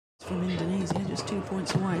From Indonesia, just 2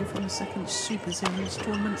 points away from the second Super Series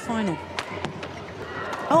tournament final.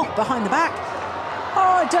 Oh, behind the back.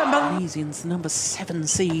 Oh, I don't believe Indonesians, the number 7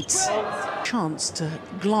 seeds. Chance to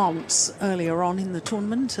glance earlier on in the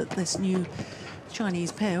tournament at this new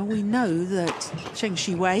Chinese pair. We know that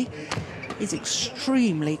SIWEI is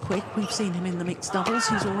extremely quick. We've seen him in the mixed doubles.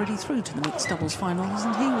 He's already through to the mixed doubles final,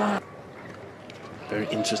 isn't he? Very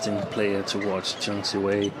interesting player to watch,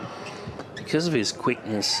 SIWEI, because of his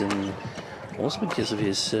quickness and also because of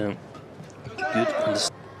his good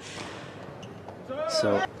understanding.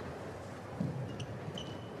 So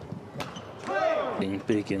being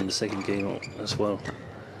big in the second game as well,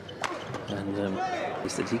 and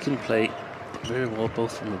is that he can play very well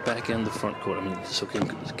both from the back and the front court. I mean, so can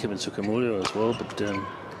Kevin Sukamuljo as well, but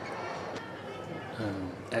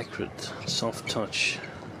accurate, soft touch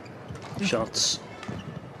shots.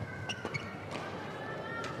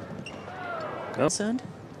 Concerned?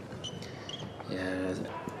 Yeah,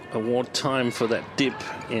 award time for that dip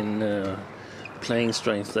in playing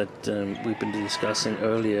strength that we've been discussing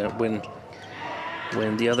earlier, when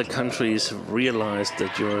the other countries have realized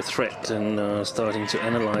that you're a threat and starting to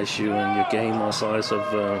analyze you and your game or size of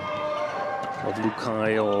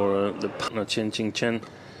Lukai or the partner CHEN,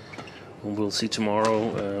 who we'll see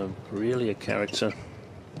tomorrow. Really a character.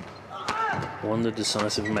 Won the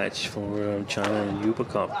decisive match for China in Uber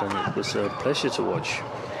Cup, and it was a pleasure to watch.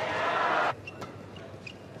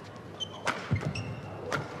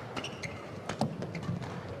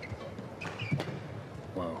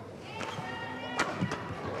 Wow.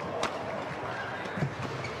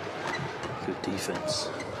 Good defense.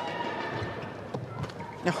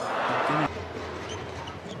 No.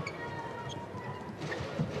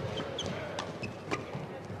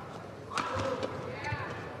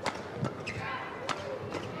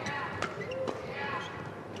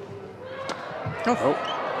 Oh,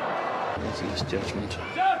 that's his judgment.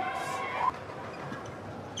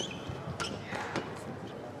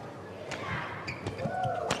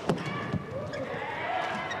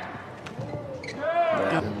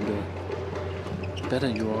 And better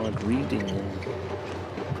you are at reading and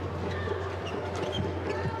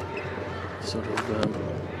sort of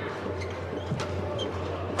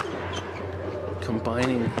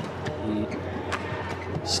combining the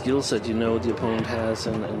skills that you know the opponent has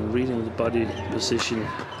and reading the body position.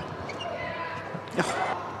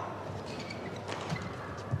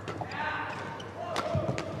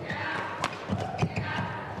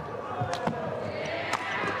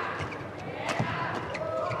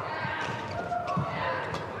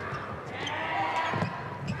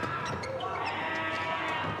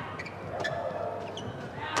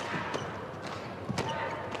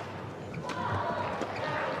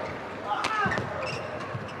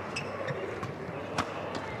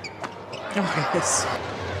 Oh, yes.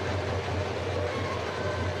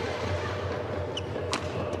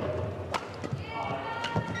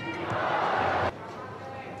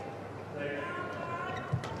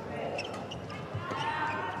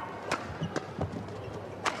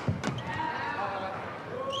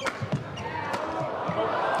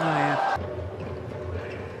 Oh, yeah.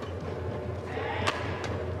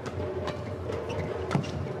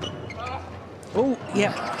 Oh,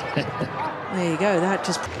 yeah. There you go. That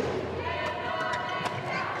just...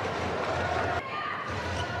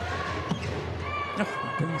 Oh,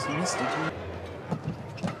 my goodness, I missed it.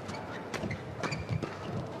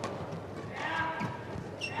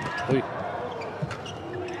 Oi.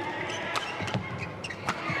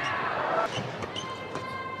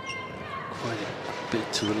 Quite a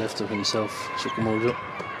bit to the left of himself, Sukamuljo.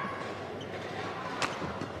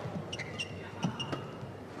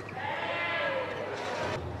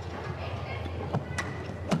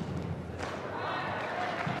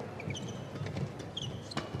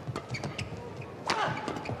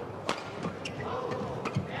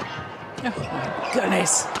 Oh, my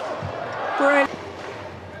goodness. Brilliant.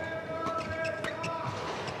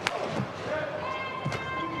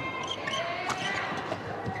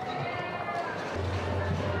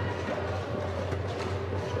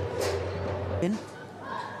 In.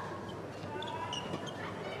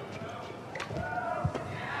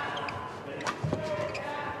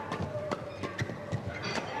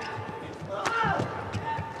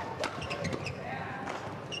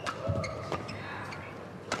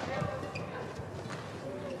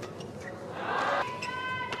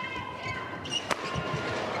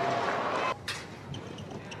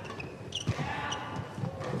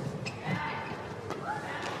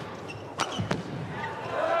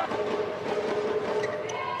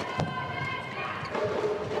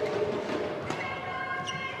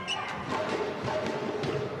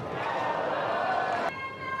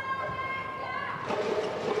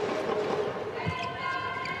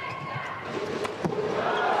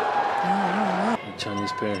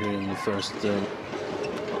 pair here in the first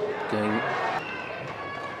game.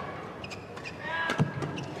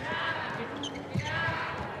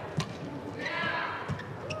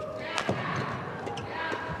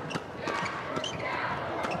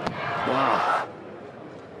 Wow.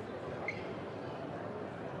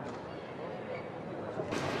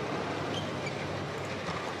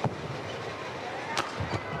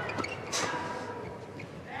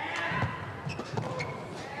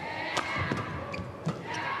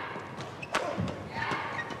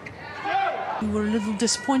 We were a little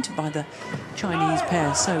disappointed by the Chinese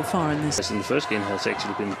pair so far in this. In the first game has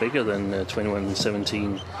actually been bigger than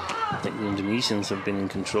 21-17. I think the Indonesians have been in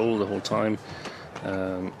control the whole time.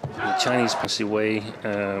 The Chinese SIWEI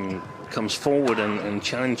comes forward and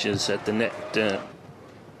challenges at the net.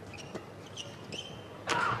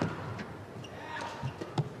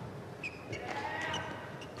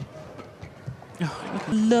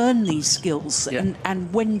 Learn these skills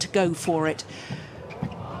and when to go for it.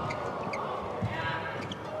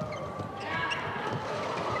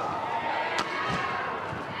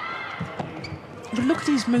 But look at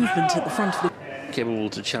his movement at the front of the... Capable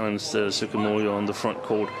to challenge Sukamori on the front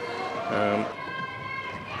court.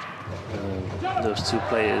 Those two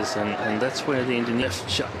players, and that's where the Indian left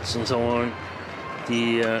shots and so on.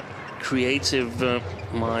 The creative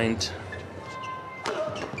mind.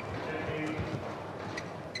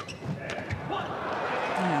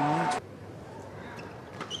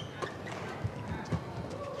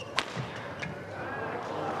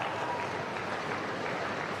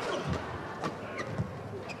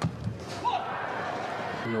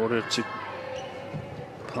 In order to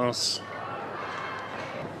pass,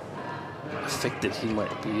 affected he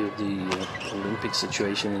might be of the Olympic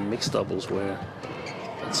situation in mixed doubles, where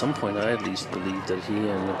at some point I at least believed that he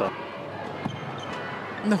and about...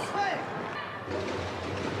 No.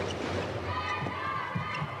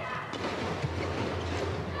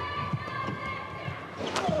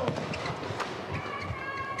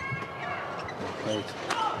 Right.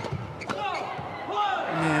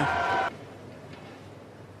 Yeah.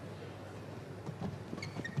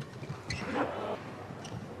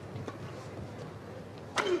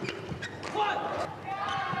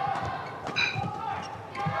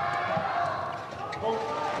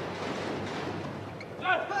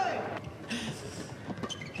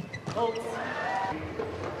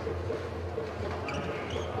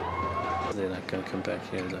 They're not going to come back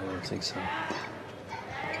here, I don't think so.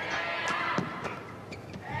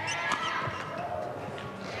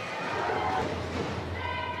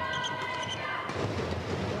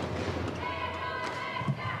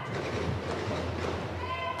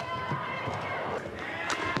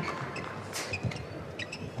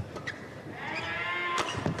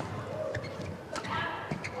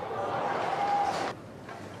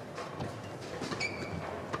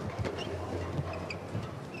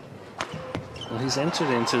 Well, he's entered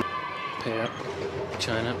into pair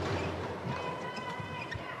China.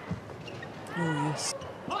 Oh, yes.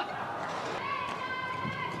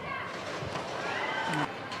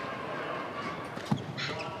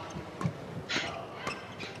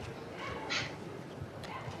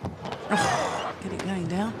 Oh, get it going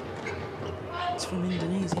down. It's from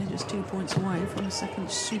Indonesia, just 2 points away from the second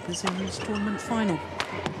Super Series tournament final.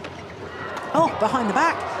 Oh, behind the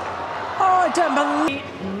back. Oh, I don't believe...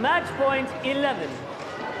 Match point 11.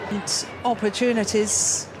 It's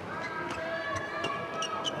opportunities.